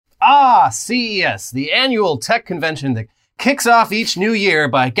CES, the annual tech convention that kicks off each new year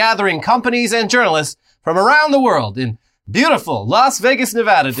by gathering companies and journalists from around the world in beautiful Las Vegas,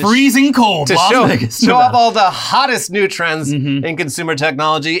 Nevada. Freezing cold, to Las Vegas, show Nevada. off all the hottest new trends in consumer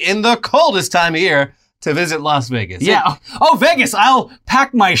technology in the coldest time of year to visit Las Vegas. Yeah. Oh, Vegas, I'll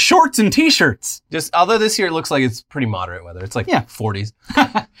pack my shorts and t-shirts. Although this year it looks like it's pretty moderate weather. It's like 40s.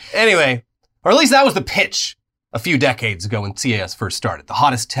 Anyway, or at least that was the pitch a few decades ago when CES first started. The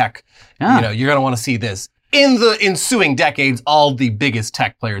hottest tech. Yeah. You know, you're going to want to see this. In the ensuing decades, all the biggest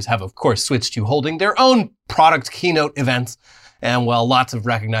tech players have, of course, switched to holding their own product keynote events. And while lots of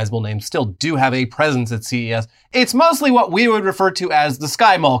recognizable names still do have a presence at CES, it's mostly what we would refer to as the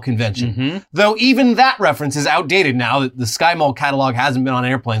Sky Mall convention. Though even that reference is outdated now that the Sky Mall catalog hasn't been on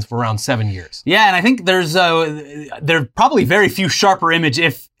airplanes for around 7 years. Yeah, and I think there's probably very few sharper image,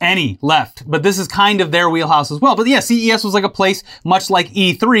 if any, left. But this is kind of their wheelhouse as well. But yeah, CES was like a place, much like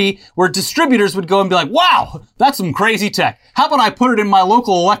E3, where distributors would go and be like, wow, that's some crazy tech. How about I put it in my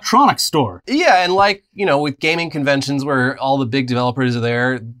local electronics store? Yeah, and like, you know, with gaming conventions where all the big developers are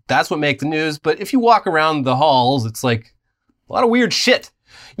there, that's what makes the news. But if you walk around the halls, it's like a lot of weird shit.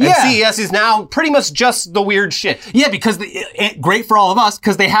 And CES is now pretty much just the weird shit. Yeah, because great for all of us,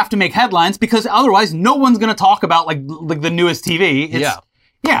 because they have to make headlines, because otherwise no one's going to talk about like the newest TV.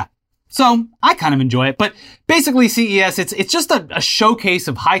 Yeah. So I kind of enjoy it. But basically CES, it's just a showcase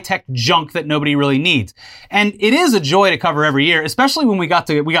of high-tech junk that nobody really needs. And it is a joy to cover every year, especially when we got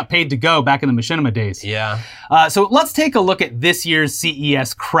paid to go back in the machinima days. Yeah. So let's take a look at this year's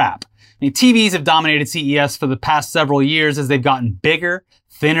CES crap. I mean, TVs have dominated CES for the past several years as they've gotten bigger,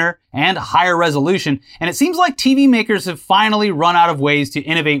 thinner, and higher resolution. And it seems like TV makers have finally run out of ways to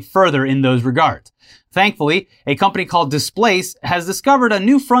innovate further in those regards. Thankfully, a company called Displace has discovered a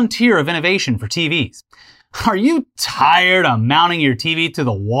new frontier of innovation for TVs. Are you tired of mounting your TV to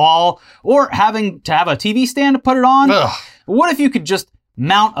the wall or having to have a TV stand to put it on? Ugh. What if you could just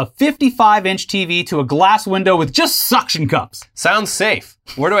mount a 55-inch TV to a glass window with just suction cups? Sounds safe.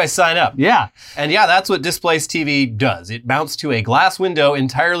 Where do I sign up? Yeah. And yeah, that's what Displace TV does. It mounts to a glass window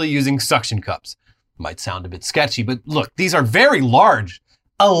entirely using suction cups. Might sound a bit sketchy, but look, these are very large,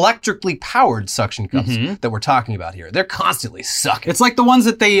 electrically powered suction cups that we're talking about here. They're constantly sucking. It's like the ones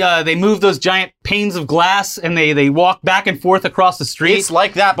that they move those giant panes of glass and they walk back and forth across the street. It's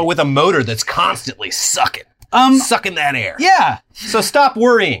like that, but with a motor that's constantly sucking. Sucking that air. Yeah. So stop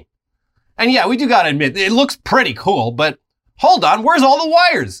worrying. And yeah, we do gotta admit, it looks pretty cool, but hold on, where's all the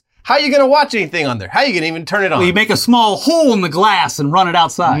wires? How are you gonna watch anything on there? How are you gonna even turn it on? Well, you make a small hole in the glass and run it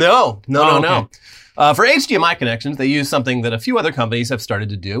outside. No. Okay. For HDMI connections, they use something that a few other companies have started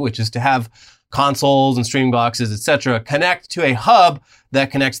to do, which is to have consoles and streaming boxes, etc., connect to a hub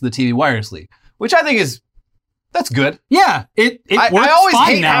that connects to the TV wirelessly, which I think that's good. Yeah, it works I always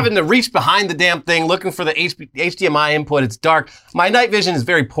fine hate now. having to reach behind the damn thing looking for the HDMI input. It's dark. My night vision is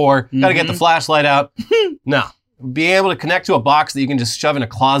very poor. Got to get the flashlight out. No. Being able to connect to a box that you can just shove in a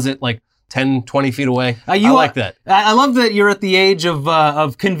closet like 10, 20 feet away. I like that. I love that you're at the age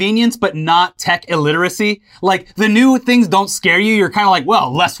of convenience, but not tech illiteracy. Like, the new things don't scare you. You're kind of like,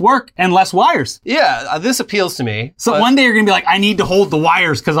 well, less work and less wires. Yeah, this appeals to me. So one day you're going to be like, I need to hold the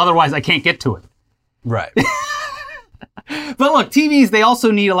wires because otherwise I can't get to it. Right. But look, TVs, they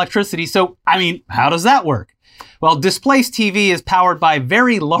also need electricity. So, I mean, how does that work? Well, Displace TV is powered by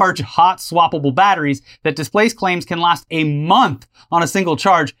very large, hot, swappable batteries that Displace claims can last a month on a single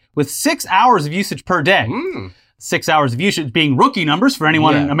charge with 6 hours of usage per day. 6 hours of usage being rookie numbers for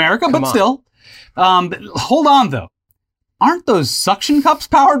anyone in America, but still. Hold on, though. Aren't those suction cups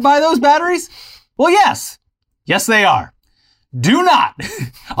powered by those batteries? Well, yes. Yes, they are. Do not,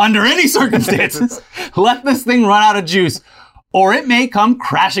 under any circumstances, let this thing run out of juice, or it may come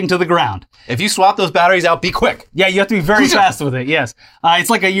crashing to the ground. If you swap those batteries out, be quick. Yeah, you have to be very fast with it, yes. It's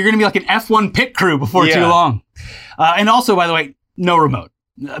like you're going to be like an F1 pit crew before too long. And also, by the way, no remote.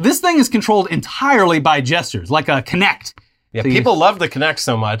 This thing is controlled entirely by gestures, like a Kinect. Yeah, so people love the Kinect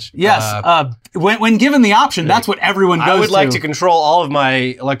so much. Yes, when given the option, that's what everyone goes to. I would like to control all of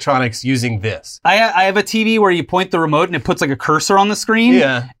my electronics using this. I have a TV where you point the remote and it puts like a cursor on the screen.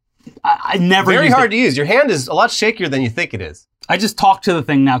 Yeah. I never Very used hard to use. Your hand is a lot shakier than you think it is. I just talk to the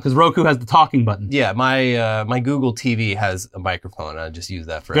thing now because Roku has the talking button. Yeah, my Google TV has a microphone. I just use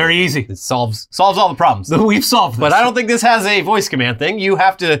that for very everything. easy. It solves all the problems. We've solved this. But I don't think this has a voice command thing. You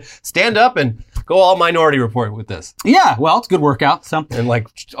have to stand up and go all Minority Report with this. Yeah, well, it's a good workout. So. And like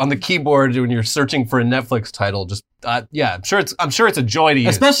on the keyboard when you're searching for a Netflix title, just yeah, I'm sure it's a joy to use.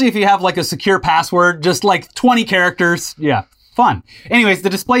 Especially if you have like a secure password, just like 20 characters. Yeah. Fun. Anyways, the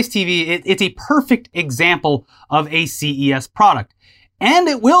Displace TV, it's a perfect example of a CES product. and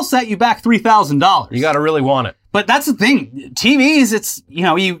it will set you back $3,000. You got to really want it. But that's the thing. TVs, it's,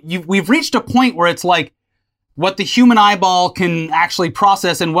 we've reached a point where it's like what the human eyeball can actually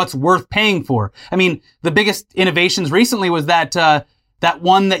process and what's worth paying for. I mean, the biggest innovations recently was that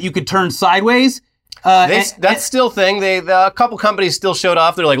one that you could turn sideways. That's still a thing. A couple companies still showed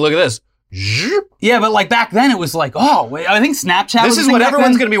off. They're like, look at this. Yeah, but like back then it was like, oh, wait, I think Snapchat was This is what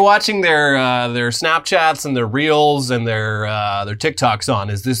everyone's going to be watching their Snapchats and their Reels and their TikToks on,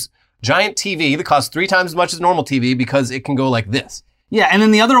 is this giant TV that costs 3 times as much as a normal TV because it can go like this. Yeah, and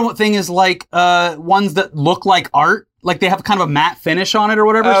then the other thing is like ones that look like art, like they have kind of a matte finish on it or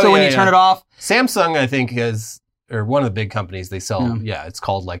whatever, so when you turn it off. Samsung, I think, or one of the big companies, they sell, it's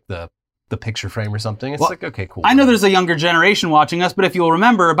called like the picture frame or something. It's like, okay, cool. I know there's a younger generation watching us, but if you'll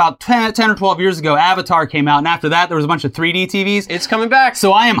remember, about 10 or 12 years ago, Avatar came out, and after that, there was a bunch of 3D TVs. It's coming back.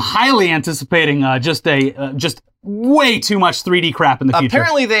 So I am highly anticipating just way too much 3D crap in the future.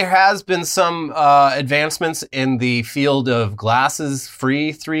 Apparently, there has been some advancements in the field of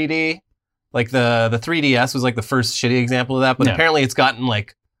glasses-free 3D. Like the 3DS was like the first shitty example of that, but apparently it's gotten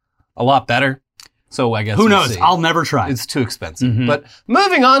like a lot better. So I guess who knows? See. I'll never try. It's too expensive. But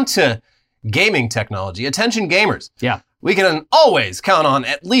moving on to gaming technology. Attention gamers. Yeah. We can always count on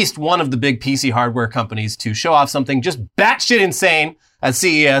at least one of the big PC hardware companies to show off something just batshit insane at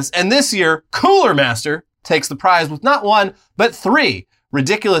CES. And this year, Cooler Master takes the prize with not 1, but 3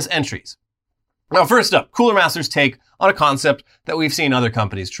 ridiculous entries. Now, first up, Cooler Master's take on a concept that we've seen other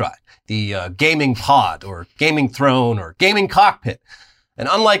companies try. The gaming pod, or gaming throne, or gaming cockpit. And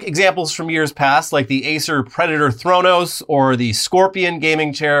unlike examples from years past, like the Acer Predator Thronos or the Scorpion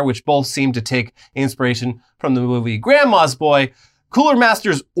gaming chair, which both seem to take inspiration from the movie Grandma's Boy, Cooler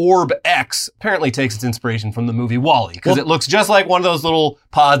Master's Orb X apparently takes its inspiration from the movie WALL-E, because it looks just like one of those little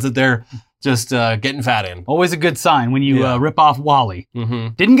pods that they're just getting fat in. Always a good sign when you rip off WALL-E.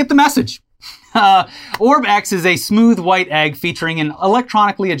 Mm-hmm. Didn't get the message. Orb X is a smooth white egg featuring an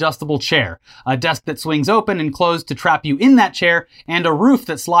electronically adjustable chair, a desk that swings open and closed to trap you in that chair, and a roof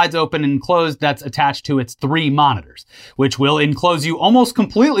that slides open and closed that's attached to its 3 monitors, which will enclose you almost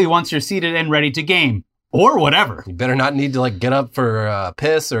completely once you're seated and ready to game. Or whatever. You better not need to like get up for a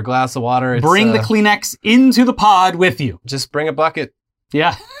piss or a glass of water. Bring the Kleenex into the pod with you. Just bring a bucket.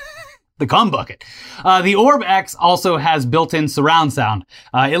 Yeah. The cum bucket. The Orb X also has built-in surround sound.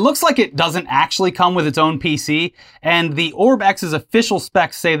 It looks like it doesn't actually come with its own PC, and the Orb X's official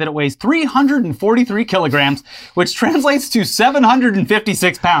specs say that it weighs 343 kilograms, which translates to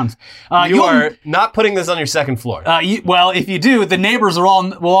 756 pounds. You are not putting this on your second floor. Well, if you do, the neighbors will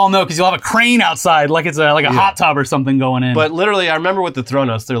all know, because you'll have a crane outside, like it's a hot tub or something going in. But literally, I remember with the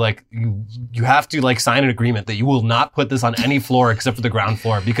Thronos, they're like, you have to like sign an agreement that you will not put this on any floor except for the ground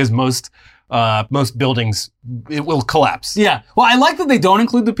floor, because most buildings, it will collapse. Yeah. Well, I like that they don't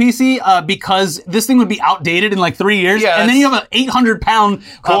include the PC, because this thing would be outdated in like 3 years. Yeah, and then you have an 800-pound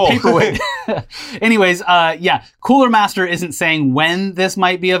paperweight. Anyways, Cooler Master isn't saying when this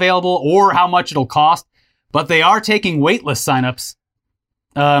might be available or how much it'll cost, but they are taking waitlist signups.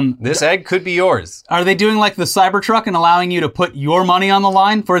 This egg could be yours. Are they doing like the Cybertruck and allowing you to put your money on the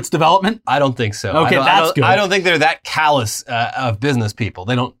line for its development? I don't think so. Okay, that's good. I don't think they're that callous of business people.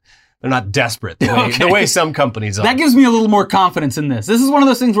 They're not desperate the way some companies are. That gives me a little more confidence in this. This is one of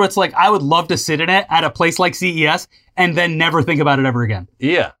those things where it's like, I would love to sit in it at a place like CES and then never think about it ever again.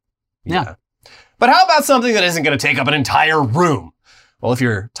 Yeah. Yeah. But how about something that isn't going to take up an entire room? Well, if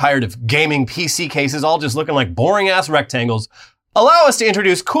you're tired of gaming PC cases all just looking like boring-ass rectangles, allow us to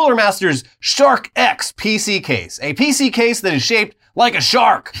introduce Cooler Master's Shark X PC case, a PC case that is shaped like a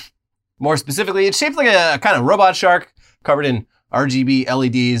shark. More specifically, it's shaped like a kind of robot shark covered in RGB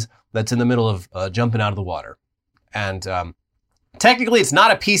LEDs that's in the middle of jumping out of the water. And technically, it's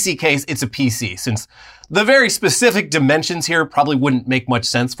not a PC case, it's a PC, since the very specific dimensions here probably wouldn't make much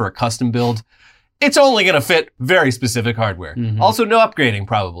sense for a custom build. It's only going to fit very specific hardware. Mm-hmm. Also, no upgrading,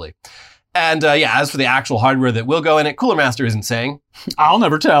 probably. And as for the actual hardware that will go in it, Cooler Master isn't saying. I'll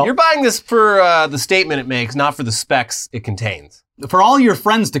never tell. You're buying this for the statement it makes, not for the specs it contains. For all your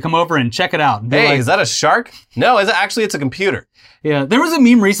friends to come over and check it out. And Hey, is that a shark? No, it's a computer. Yeah, there was a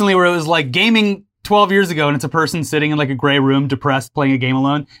meme recently where it was like gaming 12 years ago, and it's a person sitting in like a gray room, depressed, playing a game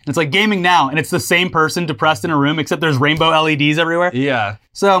alone. And it's like gaming now, and it's the same person depressed in a room, except there's rainbow LEDs everywhere. Yeah.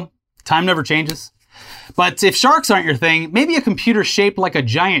 So, time never changes. But if sharks aren't your thing, maybe a computer shaped like a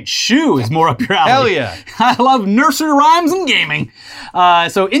giant shoe is more up your alley. Hell yeah. I love nursery rhymes and gaming.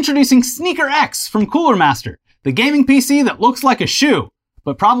 So introducing Sneaker X from Cooler Master, the gaming PC that looks like a shoe,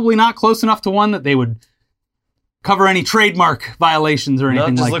 but probably not close enough to one that they would cover any trademark violations or No,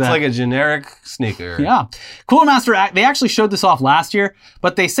 anything it just like looks that. like a generic sneaker. Yeah. Cooler Master, they actually showed this off last year,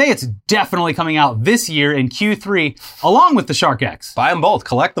 but they say it's definitely coming out this year in Q3, along with the Shark X. Buy them both.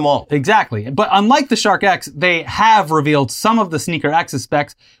 Collect them all. Exactly. But unlike the Shark X, they have revealed some of the Sneaker X's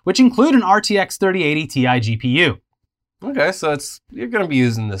specs, which include an RTX 3080 Ti GPU. Okay, so you're going to be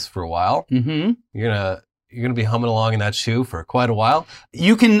using this for a while. Mm-hmm. You're gonna be humming along in that shoe for quite a while.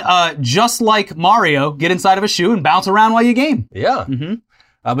 You can, just like Mario, get inside of a shoe and bounce around while you game. Yeah. Mm-hmm.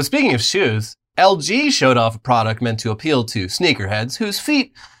 But speaking of shoes, LG showed off a product meant to appeal to sneakerheads whose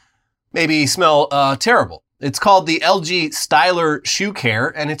feet maybe smell terrible. It's called the LG Styler Shoe Care,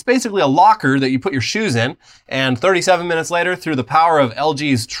 and it's basically a locker that you put your shoes in, and 37 minutes later, through the power of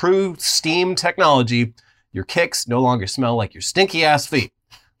LG's True Steam technology, your kicks no longer smell like your stinky-ass feet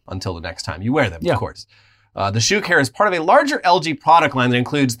until the next time you wear them, Yeah. of course. The Shoe Care is part of a larger LG product line that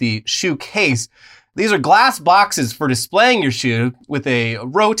includes the shoe case. These are glass boxes for displaying your shoe with a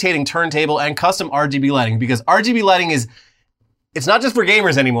rotating turntable and custom RGB lighting, because RGB lighting it's not just for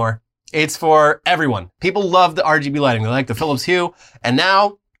gamers anymore. It's for everyone. People love the RGB lighting. They like the Philips Hue, and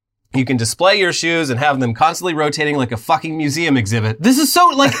now you can display your shoes and have them constantly rotating like a fucking museum exhibit. This is so,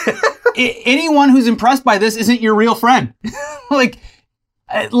 like, anyone who's impressed by this isn't your real friend. like,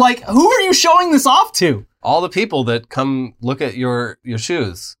 who are you showing this off to? All the people that come look at your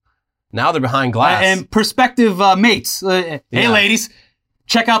shoes, now they're behind glass. And prospective mates. Hey, Yeah. ladies,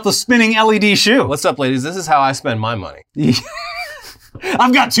 check out the spinning LED shoe. What's up, ladies? This is how I spend my money.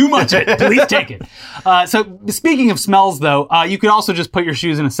 I've got too much of it. Please take it. So speaking of smells, though, you could also just put your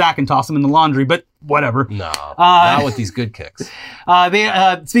shoes in a sack and toss them in the laundry, but whatever. No, not with these good kicks.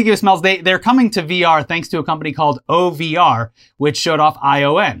 Speaking of smells, they're coming to VR thanks to a company called OVR, which showed off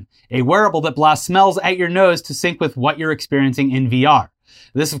ION, a wearable that blasts smells at your nose to sync with what you're experiencing in VR.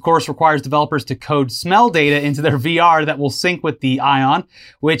 This, of course, requires developers to code smell data into their VR that will sync with the ION,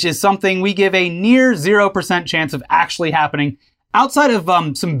 which is something we give a near 0% chance of actually happening outside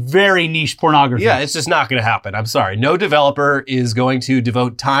of some very niche pornography. Yeah, it's just not going to happen. I'm sorry. No developer is going to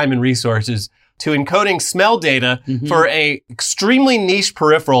devote time and resources to encoding smell data for a extremely niche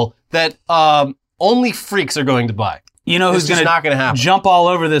peripheral that only freaks are going to buy. You know who's going not going to happen. Jump all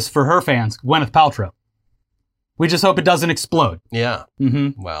over this for her fans? Gwyneth Paltrow. We just hope it doesn't explode. Yeah.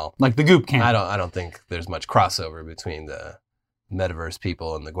 Mm-hmm. Well, Like the Goop can. I don't think there's much crossover between the metaverse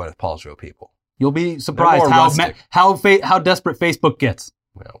people and the Gwyneth Paltrow people. You'll be surprised more rustic. how desperate Facebook gets.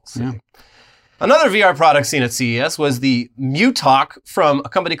 Well, we'll see. Yeah. Another VR product seen at CES was the MuTalk from a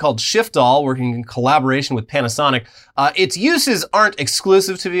company called Shiftall, working in collaboration with Panasonic. Its uses aren't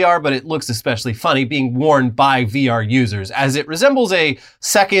exclusive to VR, but it looks especially funny being worn by VR users, as it resembles a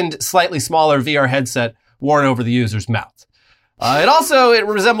second, slightly smaller VR headset worn over the user's mouth. It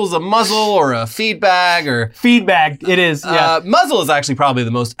resembles a muzzle or a feed bag or... Feedback, it is. Yeah. Muzzle is actually probably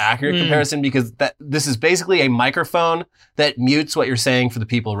the most accurate comparison, because this is basically a microphone that mutes what you're saying for the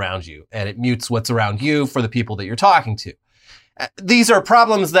people around you, and it mutes what's around you for the people that you're talking to. These are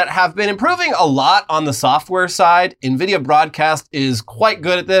problems that have been improving a lot on the software side. NVIDIA Broadcast is quite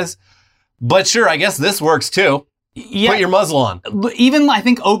good at this, but sure, I guess this works too. Yeah. Put your muzzle on. Even I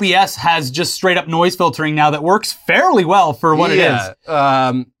think OBS has just straight up noise filtering now that works fairly well for what it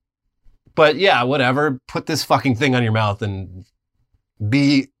is. But yeah, whatever. Put this fucking thing on your mouth and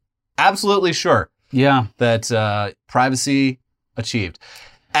be absolutely sure that privacy achieved.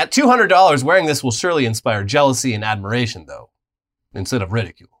 At $200, wearing this will surely inspire jealousy and admiration, though, instead of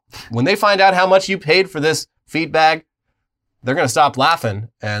ridicule. When they find out how much you paid for this feed bag, they're going to stop laughing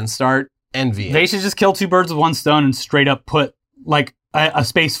and start envying. They should just kill two birds with one stone and straight up put like a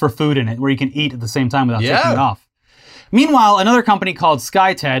space for food in it where you can eat at the same time without taking it off. Meanwhile, another company called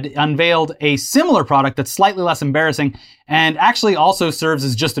SkyTed unveiled a similar product that's slightly less embarrassing and actually also serves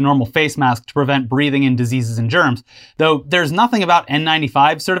as just a normal face mask to prevent breathing in diseases and germs. Though there's nothing about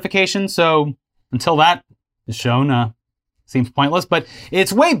N95 certification, so until that is shown, seems pointless. But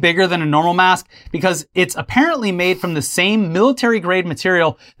it's way bigger than a normal mask because it's apparently made from the same military-grade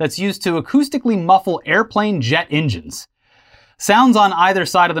material that's used to acoustically muffle airplane jet engines. Sounds on either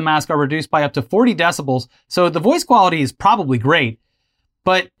side of the mask are reduced by up to 40 decibels, so the voice quality is probably great.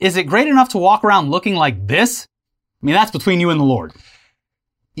 But is it great enough to walk around looking like this? I mean, that's between you and the Lord.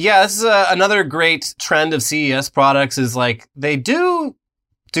 Yeah, this is another great trend of CES products is like they do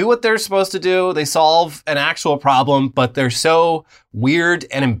what they're supposed to do. They solve an actual problem, but they're so weird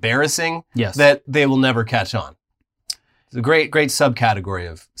and embarrassing that they will never catch on. It's a great subcategory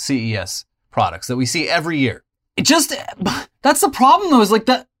of CES products that we see every year. That's the problem though, is like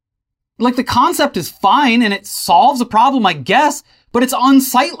the concept is fine and it solves a problem, I guess, but it's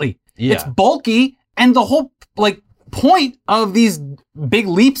unsightly. Yeah. It's bulky and the whole, like point of these big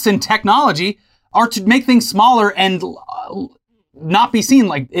leaps in technology are to make things smaller and not be seen.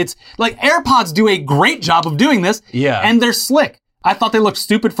 Like it's like AirPods do a great job of doing this. Yeah. And they're slick. I thought they looked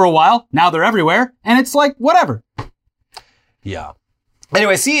stupid for a while. Now they're everywhere. And it's like, whatever. Yeah.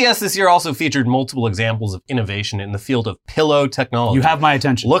 Anyway, CES this year also featured multiple examples of innovation in the field of pillow technology. You have my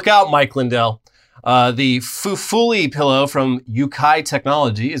attention. Look out, Mike Lindell. The Fufuli pillow from Yukai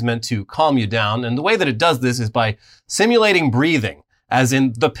Technology is meant to calm you down. And the way that it does this is by simulating breathing, as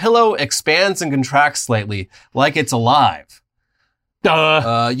in the pillow expands and contracts slightly like it's alive.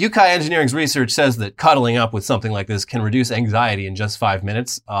 Yukai Engineering's research says that cuddling up with something like this can reduce anxiety in just 5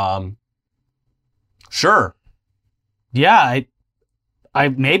 minutes. Sure. Yeah, I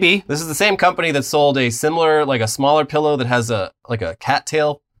maybe. This is the same company that sold a similar, like a smaller pillow that has a cat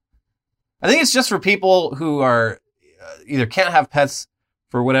tail. I think it's just for people who are either can't have pets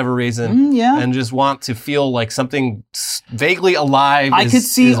for whatever reason, and just want to feel like something vaguely alive. I could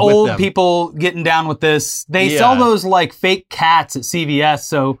see old people getting down with this. They sell those like fake cats at CVS,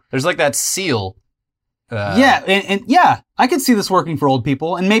 so there's like that seal. And I could see this working for old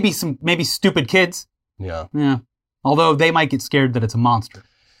people and maybe stupid kids. Yeah. Although they might get scared that it's a monster.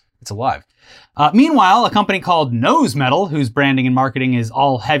 It's alive. Meanwhile, a company called Nose Metal, whose branding and marketing is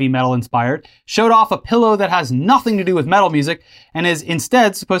all heavy metal inspired, showed off a pillow that has nothing to do with metal music and is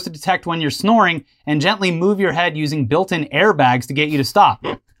instead supposed to detect when you're snoring and gently move your head using built-in airbags to get you to stop.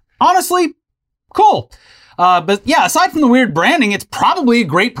 Honestly, cool. But yeah, aside from the weird branding, it's probably a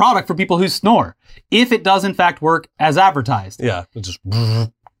great product for people who snore, if it does in fact work as advertised. Yeah, it just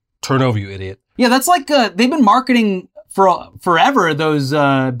turn over, you idiot. Yeah, that's like, they've been marketing for forever those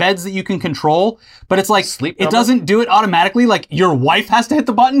beds that you can control, but it's like, it doesn't do it automatically. Like your wife has to hit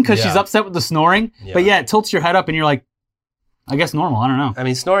the button because she's upset with the snoring. Yeah. But yeah, it tilts your head up and you're like, I guess normal, I don't know. I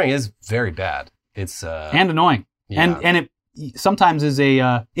mean, snoring is very bad. It's and annoying. Yeah. And it sometimes is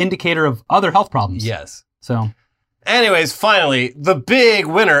a indicator of other health problems. Yes. So anyways, finally, the big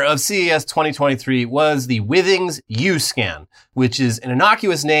winner of CES 2023 was the Withings U-Scan, which is an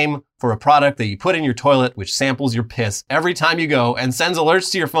innocuous name for a product that you put in your toilet, which samples your piss every time you go and sends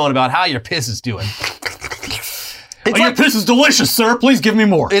alerts to your phone about how your piss is doing. Your piss is delicious, sir. Please give me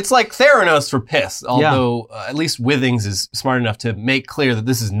more. It's like Theranos for piss, although at least Withings is smart enough to make clear that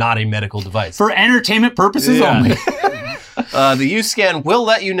this is not a medical device. For entertainment purposes only. The U-Scan will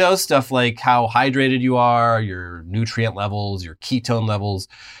let you know stuff like how hydrated you are, your nutrient levels, your ketone levels,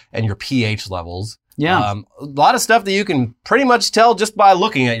 and your pH levels. Yeah. A lot of stuff that you can pretty much tell just by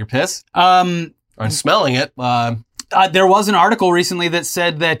looking at your piss. Or smelling it. There was an article recently that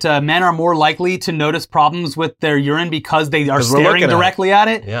said that men are more likely to notice problems with their urine because they are staring directly at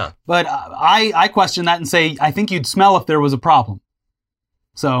it. Yeah. But I question that and say, I think you'd smell if there was a problem.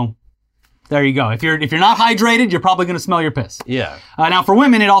 So there you go. If you're not hydrated, you're probably going to smell your piss. Yeah. Now, for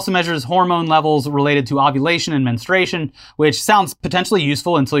women, it also measures hormone levels related to ovulation and menstruation, which sounds potentially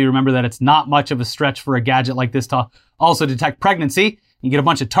useful until you remember that it's not much of a stretch for a gadget like this to also detect pregnancy. You get a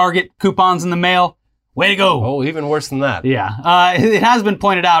bunch of Target coupons in the mail. Way to go. Oh, even worse than that. Yeah. It has been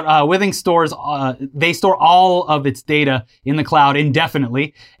pointed out, Withings stores, they store all of its data in the cloud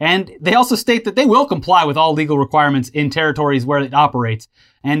indefinitely. And they also state that they will comply with all legal requirements in territories where it operates.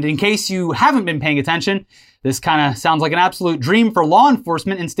 And in case you haven't been paying attention, this kind of sounds like an absolute dream for law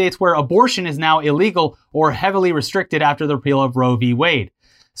enforcement in states where abortion is now illegal or heavily restricted after the repeal of Roe v. Wade.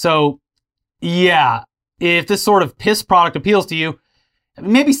 So, yeah, if this sort of piss product appeals to you,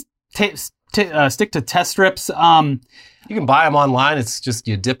 maybe stick to test strips. You can buy them online. It's just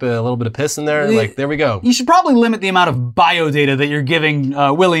you dip a little bit of piss in there. Like, there we go. You should probably limit the amount of bio data that you're giving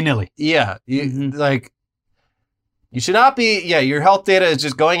willy-nilly. Yeah. Like, you should not be, your health data is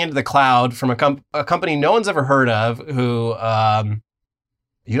just going into the cloud from a company no one's ever heard of who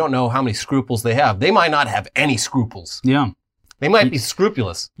you don't know how many scruples they have. They might not have any scruples. Yeah. They might be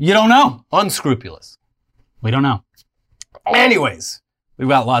scrupulous. You don't know. Unscrupulous. We don't know. Anyways, we've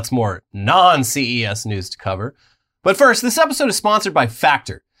got lots more non-CES news to cover. But first, this episode is sponsored by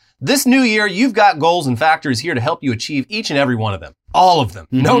Factor. This new year, you've got goals, and Factor is here to help you achieve each and every one of them. All of them.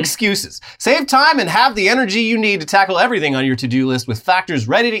 No excuses. Save time and have the energy you need to tackle everything on your to-do list with Factor's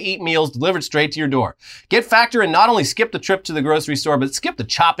ready-to-eat meals delivered straight to your door. Get Factor and not only skip the trip to the grocery store, but skip the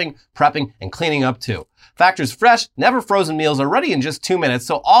chopping, prepping, and cleaning up too. Factor's fresh, never frozen meals are ready in just 2 minutes,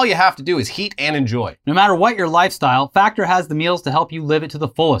 so all you have to do is heat and enjoy. No matter what your lifestyle, Factor has the meals to help you live it to the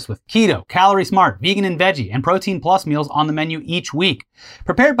fullest with keto, calorie smart, vegan and veggie, and protein plus meals on the menu each week.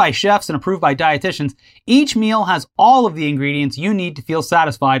 Prepared by chefs and approved by dietitians, each meal has all of the ingredients you need to feel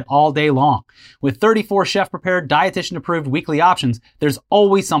satisfied all day long. With 34 chef-prepared, dietitian-approved weekly options, there's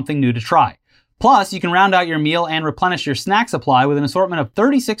always something new to try. Plus, you can round out your meal and replenish your snack supply with an assortment of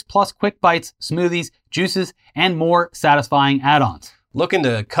 36 plus quick bites, smoothies, juices, and more satisfying add-ons. Looking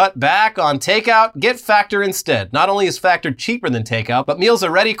to cut back on takeout? Get Factor instead. Not only is Factor cheaper than takeout, but meals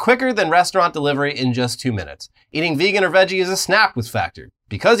are ready quicker than restaurant delivery in just 2 minutes. Eating vegan or veggie is a snap with Factor.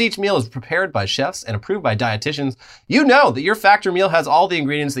 Because each meal is prepared by chefs and approved by dietitians, you know that your Factor meal has all the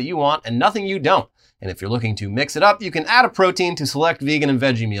ingredients that you want and nothing you don't. And if you're looking to mix it up, you can add a protein to select vegan and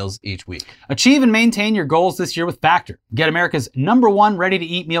veggie meals each week. Achieve and maintain your goals this year with Factor. Get America's #1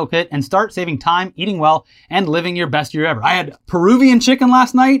 ready-to-eat meal kit and start saving time, eating well, and living your best year ever. I had Peruvian chicken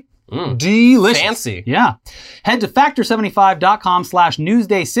last night. Delicious. Fancy. Yeah. Head to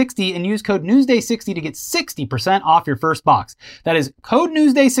factor75.com/Newsday60 and use code Newsday60 to get 60% off your first box. That is code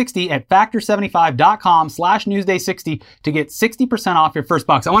Newsday60 at factor75.com/Newsday60 to get 60% off your first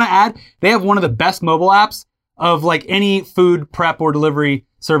box. I want to add, they have one of the best mobile apps of like any food prep or delivery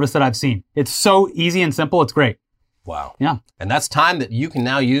service that I've seen. It's so easy and simple. It's great. Wow. Yeah. And that's time that you can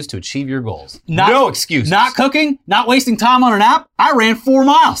now use to achieve your goals. No excuses. Not cooking, not wasting time on an app. I ran 4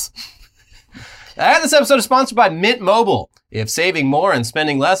 miles. And this episode is sponsored by Mint Mobile. If saving more and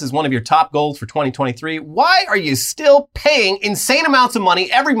spending less is one of your top goals for 2023, why are you still paying insane amounts of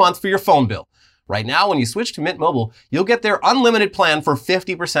money every month for your phone bill? Right now, when you switch to Mint Mobile, you'll get their unlimited plan for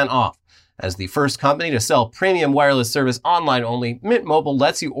 50% off. As the first company to sell premium wireless service online only, Mint Mobile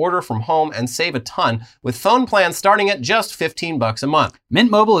lets you order from home and save a ton with phone plans starting at just $15 a month. Mint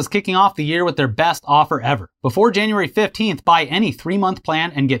Mobile is kicking off the year with their best offer ever. Before January 15th, buy any 3-month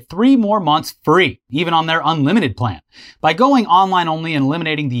plan and get 3 more months free, even on their unlimited plan. By going online only and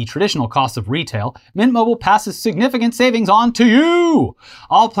eliminating the traditional costs of retail, Mint Mobile passes significant savings on to you.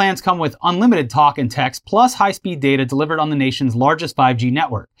 All plans come with unlimited talk and text plus high-speed data delivered on the nation's largest 5G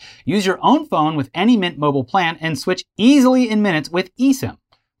network. Use your own phone with any Mint Mobile plan and switch easily in minutes with eSIM.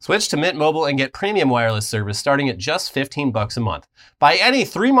 Switch to Mint Mobile and get premium wireless service starting at just $15 a month. Buy any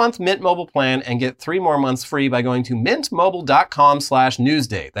 3-month Mint Mobile plan and get 3 more months free by going to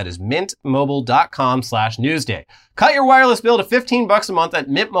mintmobile.com/Newsday. That is mintmobile.com/Newsday. Cut your wireless bill to $15 a month at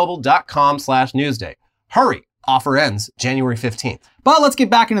mintmobile.com/Newsday. Hurry. Offer ends January 15th. But let's get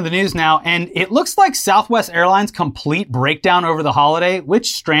back into the news now, and it looks like Southwest Airlines' complete breakdown over the holiday,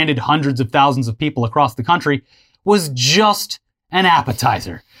 which stranded hundreds of thousands of people across the country, was just an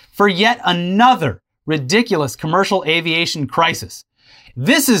appetizer for yet another ridiculous commercial aviation crisis.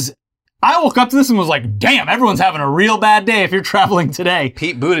 I woke up to this and was like, damn, everyone's having a real bad day if you're traveling today.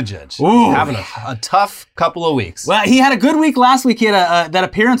 Pete Buttigieg, Ooh. having a tough couple of weeks. Well, he had a good week last week. He had that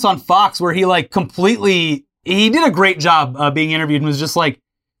appearance on Fox where he he did a great job being interviewed and was just like,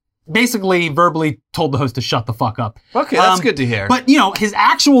 basically verbally told the host to shut the fuck up. Okay, that's good to hear. But, his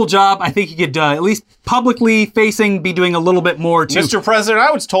actual job, I think he could, at least publicly facing, be doing a little bit more to... Mr. President, I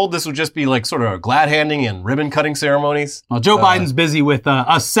was told this would just be like sort of glad-handing and ribbon-cutting ceremonies. Well, Joe Biden's busy with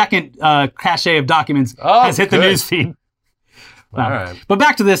a second cache of documents has hit the news feed. All right. But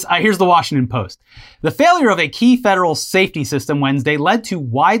back to this, here's the Washington Post. The failure of a key federal safety system Wednesday led to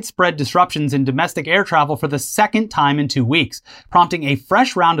widespread disruptions in domestic air travel for the second time in 2 weeks, prompting a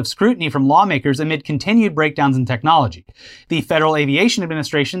fresh round of scrutiny from lawmakers amid continued breakdowns in technology. The Federal Aviation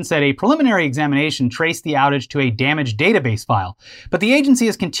Administration said a preliminary examination traced the outage to a damaged database file, but the agency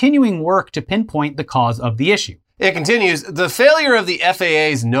is continuing work to pinpoint the cause of the issue. It continues, the failure of the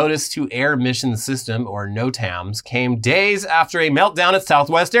FAA's Notice to Air Mission System, or NOTAMs, came days after a meltdown at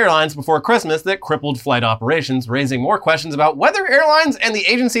Southwest Airlines before Christmas that crippled flight operations, raising more questions about whether airlines and the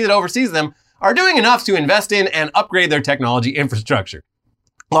agency that oversees them are doing enough to invest in and upgrade their technology infrastructure.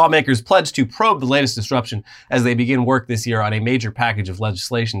 Lawmakers pledged to probe the latest disruption as they begin work this year on a major package of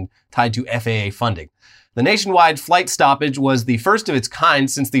legislation tied to FAA funding. The nationwide flight stoppage was the first of its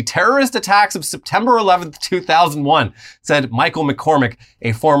kind since the terrorist attacks of September 11th, 2001, said Michael McCormick,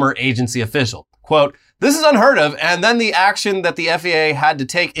 a former agency official. Quote, "This is unheard of, and then the action that the FAA had to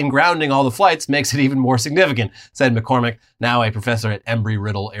take in grounding all the flights makes it even more significant," said McCormick, now a professor at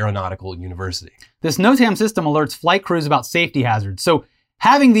Embry-Riddle Aeronautical University. This NOTAM system alerts flight crews about safety hazards, so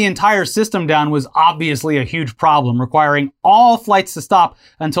having the entire system down was obviously a huge problem, requiring all flights to stop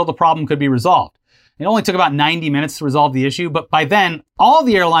until the problem could be resolved. It only took about 90 minutes to resolve the issue, but by then, all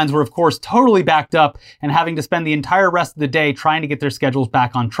the airlines were, of course, totally backed up and having to spend the entire rest of the day trying to get their schedules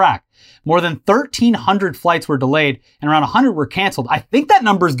back on track. More than 1,300 flights were delayed and around 100 were canceled. I think that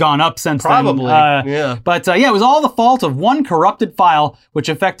number's gone up since Probably, then. yeah. But it was all the fault of one corrupted file, which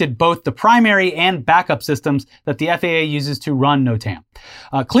affected both the primary and backup systems that the FAA uses to run NOTAM.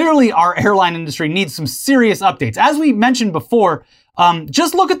 Clearly, our airline industry needs some serious updates. As we mentioned before,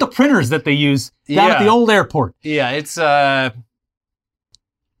 just look at the printers that they use down at the old airport. Yeah, it's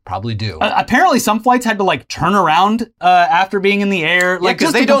probably do. Apparently, some flights had to like turn around after being in the air. Like,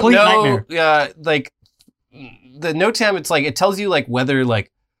 because just they a don't complete know. nightmare. Like the NOTAM, it's like it tells you like whether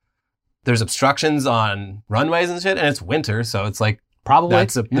like there's obstructions on runways and shit, and it's winter, so it's like Probably.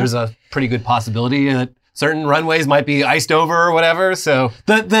 there's a pretty good possibility that certain runways might be iced over or whatever. So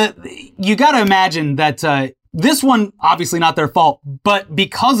You got to imagine that this one, obviously not their fault, but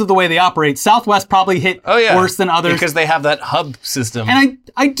because of the way they operate, Southwest probably hit worse than others. Because they have that hub system. And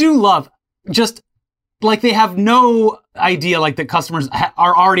I do love just like they have no idea like that customers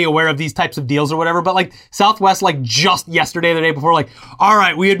are already aware of these types of deals or whatever. But like Southwest, like just yesterday, the day before, like, all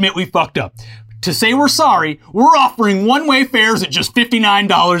right, we admit we fucked up. To say we're sorry, we're offering one-way fares at just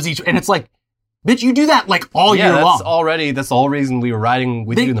 $59 each. And it's like, bitch, you do that like all year long. That's the whole reason we were riding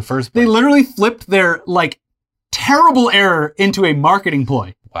with you in the first place. They literally flipped their like terrible error into a marketing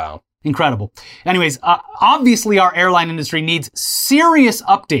ploy. Wow. Incredible. Anyways, obviously our airline industry needs serious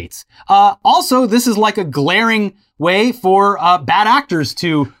updates. Also, this is like a glaring way for bad actors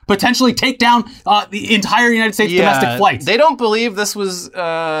to potentially take down the entire United States domestic flights. They don't believe this was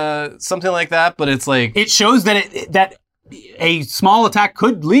something like that, but it's like... It shows that a small attack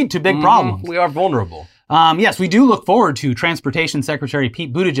could lead to big problems. We are vulnerable. Yes, we do look forward to Transportation Secretary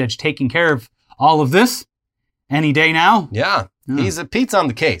Pete Buttigieg taking care of all of this any day now. Yeah. Pete's on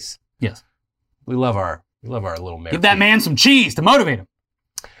the case. Yes. We love our little mayor. Give that man some cheese to motivate him.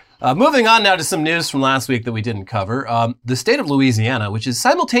 Moving on now to some news from last week that we didn't cover. The state of Louisiana, which is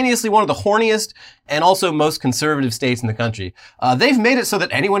simultaneously one of the horniest and also most conservative states in the country, they've made it so that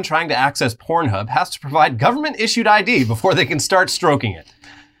anyone trying to access Pornhub has to provide government-issued ID before they can start stroking it.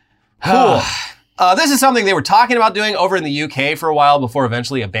 Cool. This is something they were talking about doing over in the UK for a while before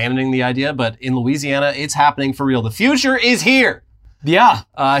eventually abandoning the idea, but in Louisiana, it's happening for real. The future is here. Yeah.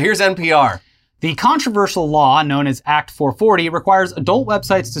 Here's NPR. The controversial law known as Act 440 requires adult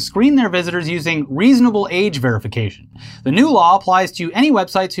websites to screen their visitors using reasonable age verification. The new law applies to any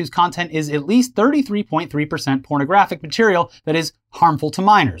websites whose content is at least 33.3% pornographic material that is harmful to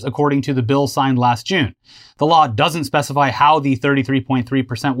minors, according to the bill signed last June. The law doesn't specify how the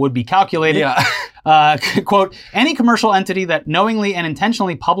 33.3% would be calculated. Yeah. Quote, any commercial entity that knowingly and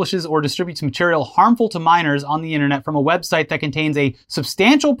intentionally publishes or distributes material harmful to minors on the internet from a website that contains a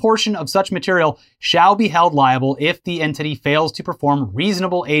substantial portion of such material shall be held liable if the entity fails to perform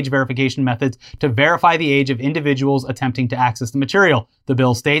reasonable age verification methods to verify the age of individuals attempting to access the material, the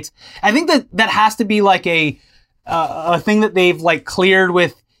bill states. I think that has to be like a thing that they've like cleared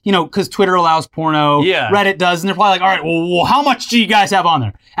with, you know, because Twitter allows porno, Reddit does, and they're probably like, all right, well, how much do you guys have on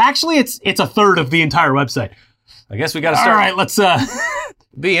there? Actually, it's a third of the entire website. I guess we got to start. All right, let's.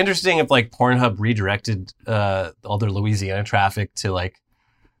 Be interesting if like Pornhub redirected all their Louisiana traffic to like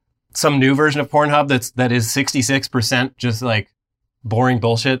some new version of Pornhub that is 66% just like boring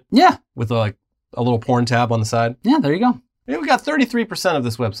bullshit. Yeah. With like a little porn tab on the side. Yeah, there you go. Yeah, we got 33% of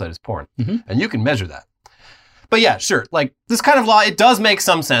this website is porn, and you can measure that. But yeah, sure. Like this kind of law, it does make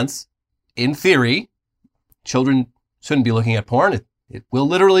some sense. In theory, children shouldn't be looking at porn. It will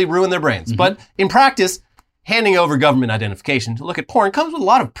literally ruin their brains. But in practice, handing over government identification to look at porn comes with a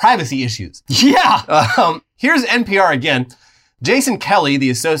lot of privacy issues. Yeah. Here's NPR again. Jason Kelly, the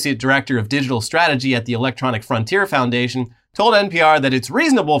Associate Director of Digital Strategy at the Electronic Frontier Foundation, told NPR that it's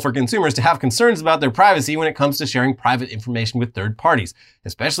reasonable for consumers to have concerns about their privacy when it comes to sharing private information with third parties,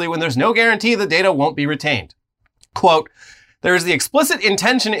 especially when there's no guarantee the data won't be retained. Quote, there is the explicit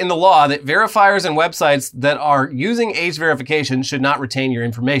intention in the law that verifiers and websites that are using age verification should not retain your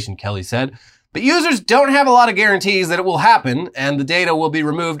information, Kelly said. But users don't have a lot of guarantees that it will happen and the data will be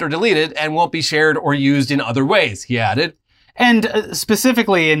removed or deleted and won't be shared or used in other ways, he added. And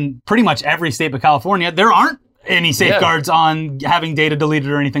specifically in pretty much every state but California, there aren't any safeguards on having data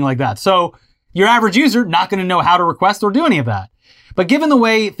deleted or anything like that. So your average user not going to know how to request or do any of that. But given the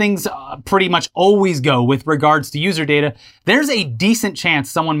way things pretty much always go with regards to user data, there's a decent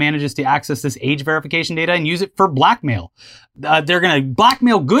chance someone manages to access this age verification data and use it for blackmail. They're going to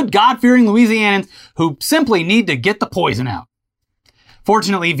blackmail good God-fearing Louisianans who simply need to get the poison out.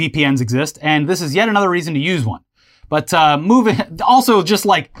 Fortunately, VPNs exist, and this is yet another reason to use one. But moving, also just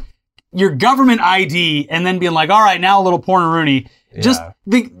like your government ID and then being like, all right, now a little porn-a-rooney. Just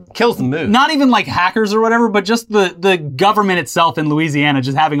kills the mood. Not even like hackers or whatever, but just the government itself in Louisiana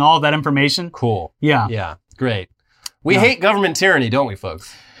just having all of that information. Cool. Yeah. Yeah. Great. We hate government tyranny, don't we,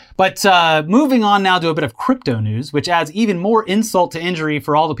 folks? But moving on now to a bit of crypto news, which adds even more insult to injury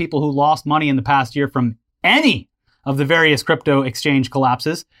for all the people who lost money in the past year from any of the various crypto exchange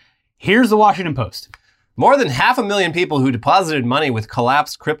collapses. Here's the Washington Post. More than 500,000 people who deposited money with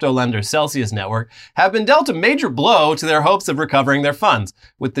collapsed crypto lender Celsius Network have been dealt a major blow to their hopes of recovering their funds,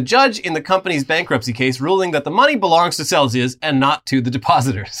 with the judge in the company's bankruptcy case ruling that the money belongs to Celsius and not to the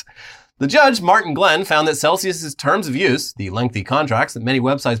depositors. The judge, Martin Glenn, found that Celsius's terms of use, the lengthy contracts that many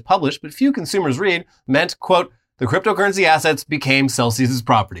websites publish but few consumers read, meant, quote, the cryptocurrency assets became Celsius's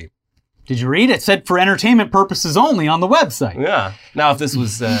property. Did you read? It said for entertainment purposes only on the website. Yeah. Now, if this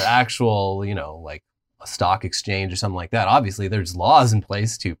was actual, like a stock exchange or something like that, obviously there's laws in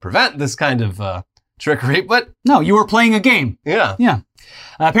place to prevent this kind of trickery, but... No, you were playing a game. Yeah. Yeah.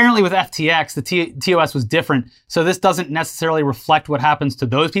 Apparently with FTX, the TOS was different, so this doesn't necessarily reflect what happens to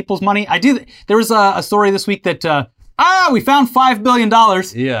those people's money. There was a story this week that, we found $5 billion.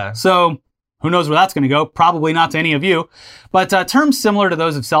 Yeah. So... who knows where that's going to go? Probably not to any of you. But terms similar to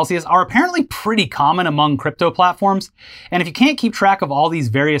those of Celsius are apparently pretty common among crypto platforms. And if you can't keep track of all these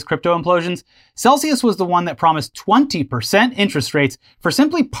various crypto implosions, Celsius was the one that promised 20% interest rates for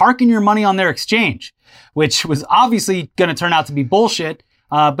simply parking your money on their exchange, which was obviously going to turn out to be bullshit.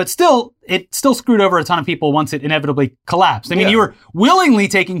 But still, it still screwed over a ton of people once it inevitably collapsed. I mean, you were willingly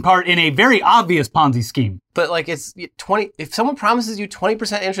taking part in a very obvious Ponzi scheme. But like it's 20, if someone promises you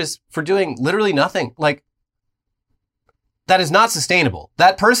 20% interest for doing literally nothing, like that is not sustainable.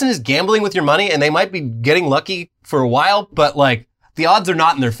 That person is gambling with your money and they might be getting lucky for a while, but like the odds are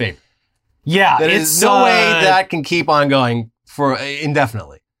not in their favor. Yeah. There's no way that can keep on going for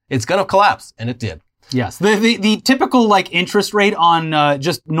indefinitely. It's going to collapse, and it did. Yes. The typical like interest rate on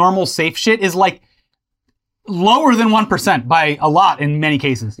just normal safe shit is like lower than 1% by a lot in many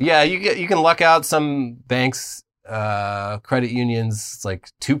cases. Yeah, you can luck out some banks, credit unions. It's like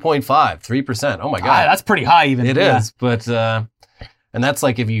 2.5, 3%. Oh my God. That's pretty high even. It is, but and that's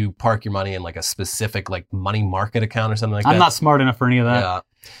like if you park your money in like a specific like money market account or something like that. I'm not smart enough for any of that. Yeah.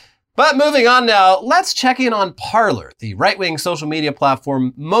 But moving on now, let's check in on Parler, the right-wing social media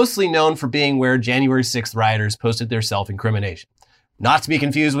platform mostly known for being where January 6th rioters posted their self-incrimination. Not to be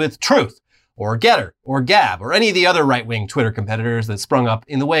confused with Truth, or Getter, or Gab, or any of the other right-wing Twitter competitors that sprung up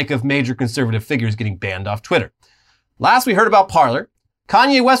in the wake of major conservative figures getting banned off Twitter. Last we heard about Parler,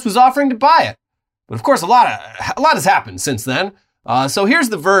 Kanye West was offering to buy it. But of course, a lot has happened since then. So here's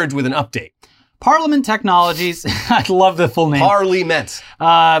The Verge with an update. Parliament Technologies, I love the full name. Parliament.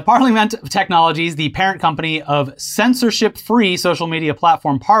 Parliament Technologies, the parent company of censorship-free social media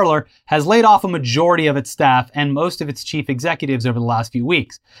platform Parler, has laid off a majority of its staff and most of its chief executives over the last few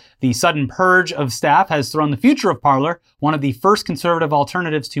weeks. The sudden purge of staff has thrown the future of Parler, one of the first conservative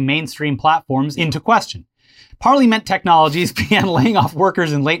alternatives to mainstream platforms, into question. Parliament Technologies began laying off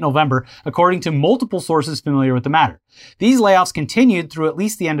workers in late November, according to multiple sources familiar with the matter. These layoffs continued through at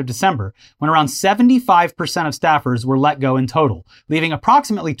least the end of December, when around 75% of staffers were let go in total, leaving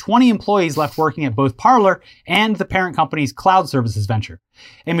approximately 20 employees left working at both Parler and the parent company's cloud services venture.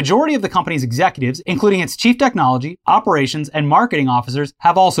 A majority of the company's executives, including its chief technology, operations, and marketing officers,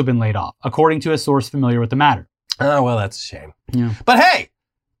 have also been laid off, according to a source familiar with the matter. Oh, well, that's a shame. Yeah. But hey,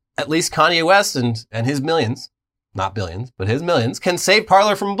 at least Kanye West and his millions, not billions, but his millions, can save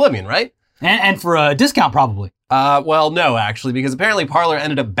Parler from oblivion, right? And for a discount, probably. Well, no, actually, because apparently Parler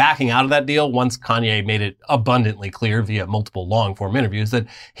ended up backing out of that deal once Kanye made it abundantly clear via multiple long-form interviews that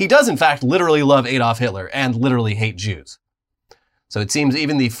he does, in fact, literally love Adolf Hitler and literally hate Jews. So it seems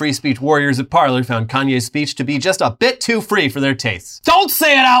even the free speech warriors at Parler found Kanye's speech to be just a bit too free for their tastes. Don't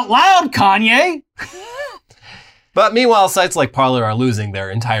say it out loud, Kanye! But meanwhile, sites like Parler are losing their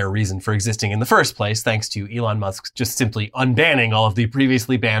entire reason for existing in the first place, thanks to Elon Musk just simply unbanning all of the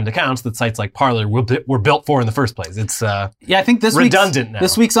previously banned accounts that sites like Parler were built for in the first place. It's I think this redundant now.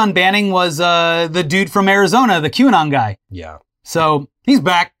 This week's unbanning was the dude from Arizona, the QAnon guy. Yeah. So he's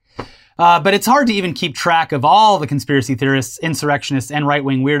back. But it's hard to even keep track of all the conspiracy theorists, insurrectionists, and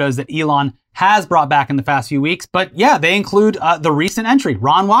right-wing weirdos that Elon has brought back in the past few weeks. But yeah, they include the recent entry,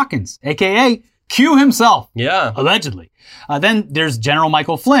 Ron Watkins, a.k.a. Q himself. Yeah. Allegedly. Then there's General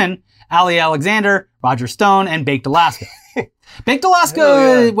Michael Flynn, Ali Alexander, Roger Stone, and Baked Alaska. Baked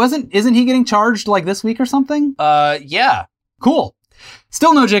Alaska, isn't he getting charged like this week or something? Yeah. Cool.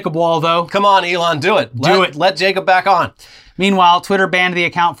 Still no Jacob Wall, though. Come on, Elon, do it. Let Jacob back on. Meanwhile, Twitter banned the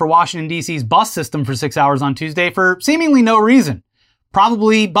account for Washington, D.C.'s bus system for 6 hours on Tuesday for seemingly no reason.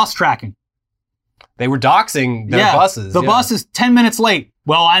 Probably bus tracking. They were doxing their buses. The bus is 10 minutes late.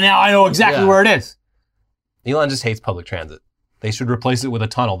 Well, I know exactly where it is. Elon just hates public transit. They should replace it with a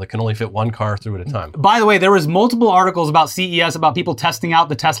tunnel that can only fit one car through at a time. By the way, there was multiple articles about CES about people testing out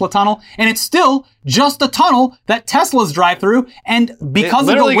the Tesla tunnel, and it's still just a tunnel that Teslas drive through. And because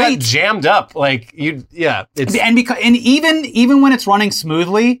of the weight, got jammed up. Like and even when it's running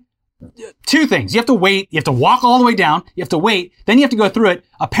smoothly, two things. You have to wait. You have to walk all the way down. You have to wait. Then you have to go through it.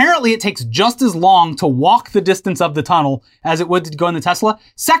 Apparently, it takes just as long to walk the distance of the tunnel as it would to go in the Tesla.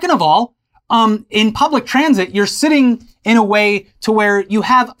 Second of all, in public transit, you're sitting in a way to where you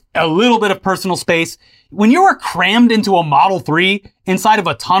have a little bit of personal space. When you are crammed into a Model 3 inside of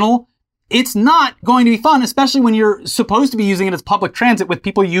a tunnel, it's not going to be fun, especially when you're supposed to be using it as public transit with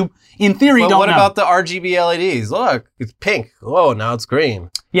people you, in theory, don't know. But what about the RGB LEDs? Look, it's pink. Oh, now it's green.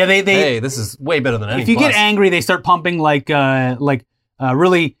 Yeah, Hey, this is way better than any If you Plus. get angry, they start pumping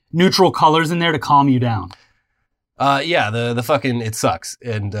really neutral colors in there to calm you down. Yeah, the fucking, it sucks.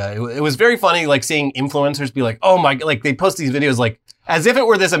 And it was very funny, like, seeing influencers be like, oh my, like, they post these videos, like, as if it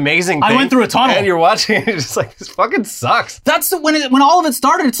were this amazing thing. I went through a tunnel. And you're watching it, it's just like, this fucking sucks. That's when all of it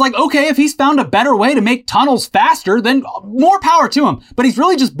started. It's like, okay, if he's found a better way to make tunnels faster, then more power to him. But he's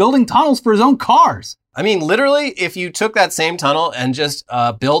really just building tunnels for his own cars. I mean, literally, if you took that same tunnel and just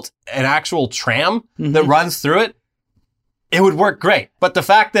built an actual tram that runs through it, it would work great. But the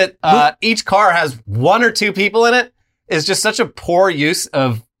fact that each car has one or two people in it is just such a poor use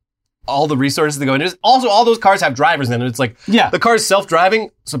of all the resources that go into it. Also, all those cars have drivers in them. It's like, the car's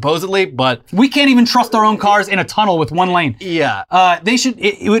self-driving, supposedly, but... We can't even trust our own cars in a tunnel with one lane. Yeah.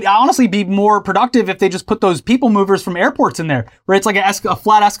 It would honestly be more productive if they just put those people movers from airports in there, where it's like a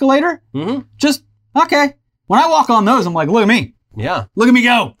flat escalator. Mm-hmm. Just, okay. When I walk on those, I'm like, look at me. Yeah. Look at me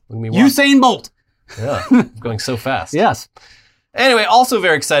go. Look at me walk. Usain Bolt. Yeah. Going so fast. Yes. Anyway, also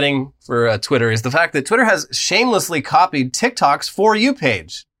very exciting for Twitter is the fact that Twitter has shamelessly copied TikTok's For You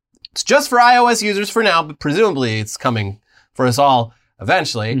page. It's just for iOS users for now, but presumably it's coming for us all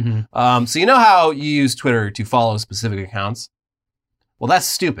eventually. Mm-hmm. So you know how you use Twitter to follow specific accounts? Well, that's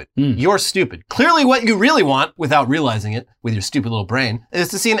stupid. You're stupid. Clearly what you really want, without realizing it with your stupid little brain, is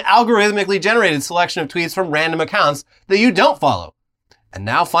to see an algorithmically generated selection of tweets from random accounts that you don't follow. And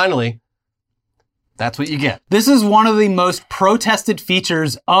now finally, that's what you get. This is one of the most protested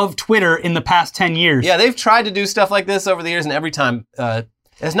features of Twitter in the past 10 years. Yeah, they've tried to do stuff like this over the years, and every time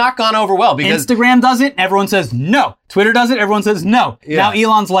it's not gone over well because Instagram does it, everyone says no. Twitter does it, everyone says no. Yeah. Now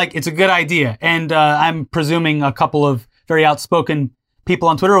Elon's like, it's a good idea. And I'm presuming a couple of very outspoken people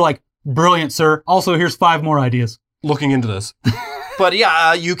on Twitter are like, brilliant, sir. Also, here's 5 more ideas. looking into this. But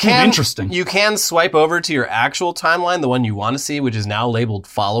yeah, you can. Interesting. You can swipe over to your actual timeline, the one you want to see, which is now labeled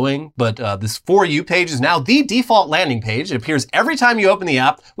following. But this For You page is now the default landing page. It appears every time you open the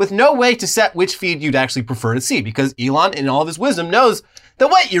app with no way to set which feed you'd actually prefer to see, because Elon, in all of his wisdom, knows that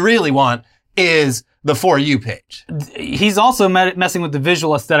what you really want is the For You page. He's also messing with the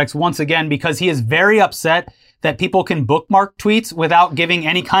visual aesthetics once again, because he is very upset that people can bookmark tweets without giving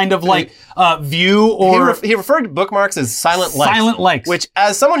any kind of view or... He referred to bookmarks as silent likes. Silent likes. Which,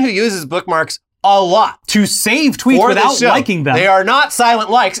 as someone who uses bookmarks a lot... to save tweets without liking them. They are not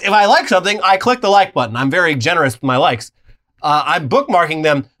silent likes. If I like something, I click the like button. I'm very generous with my likes. I'm bookmarking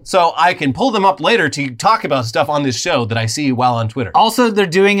them so I can pull them up later to talk about stuff on this show that I see while on Twitter. Also, they're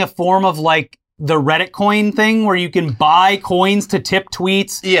doing a form of the Reddit coin thing where you can buy coins to tip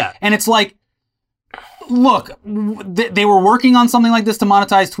tweets. Yeah. And it's like, look, they were working on something like this to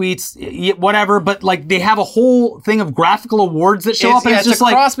monetize tweets, whatever, but they have a whole thing of graphical awards that show up, and it's just a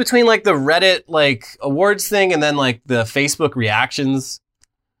cross between the Reddit awards thing and then the Facebook reactions.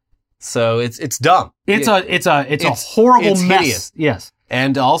 So it's dumb. It's a horrible mess. Hideous. Yes.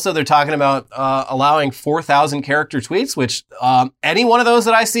 And also they're talking about allowing 4,000 character tweets, which any one of those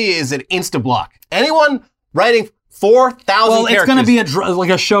that I see is an insta-block. Anyone writing 4,000 characters. Well, it's going to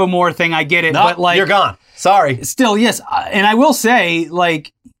be a show more thing. I get it, no, but you're gone. Sorry. Still, yes, and I will say,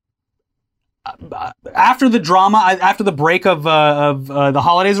 after the drama, after the break of the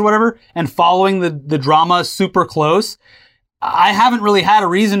holidays or whatever, and following the drama super close, I haven't really had a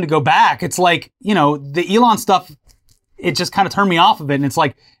reason to go back. It's the Elon stuff, it just kind of turned me off of it, and it's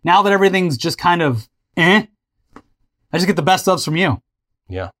now that everything's just kind of I just get the best ofs from you.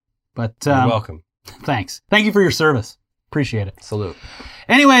 Yeah. But you're welcome. Thanks. Thank you for your service. Appreciate it. Salute.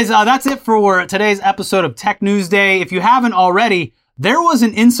 Anyways, that's it for today's episode of Tech News Day. If you haven't already, there was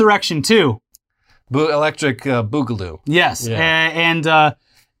an insurrection too. Electric Boogaloo. Yes. Yeah. And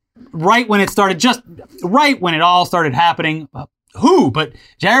right when it all started happening, but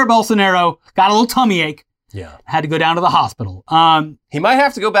Jair Bolsonaro got a little tummy ache. Yeah. Had to go down to the hospital. He might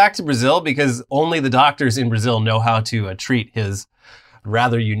have to go back to Brazil because only the doctors in Brazil know how to treat his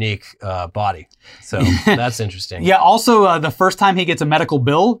rather unique body. So that's interesting. Yeah, also the first time he gets a medical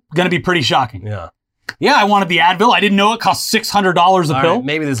bill, going to be pretty shocking. Yeah. Yeah, I wanted the Advil. I didn't know it cost $600 a pill. Right,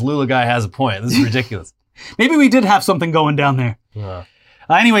 maybe this Lula guy has a point. This is ridiculous. Maybe we did have something going down there. Yeah.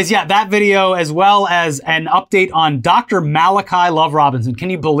 Anyways, yeah, that video as well as an update on Dr. Malachi Love Robinson. Can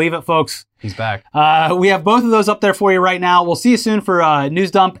you believe it, folks? He's back. We have both of those up there for you right now. We'll see you soon for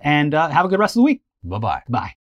News Dump, and have a good rest of the week. Bye-bye. Bye.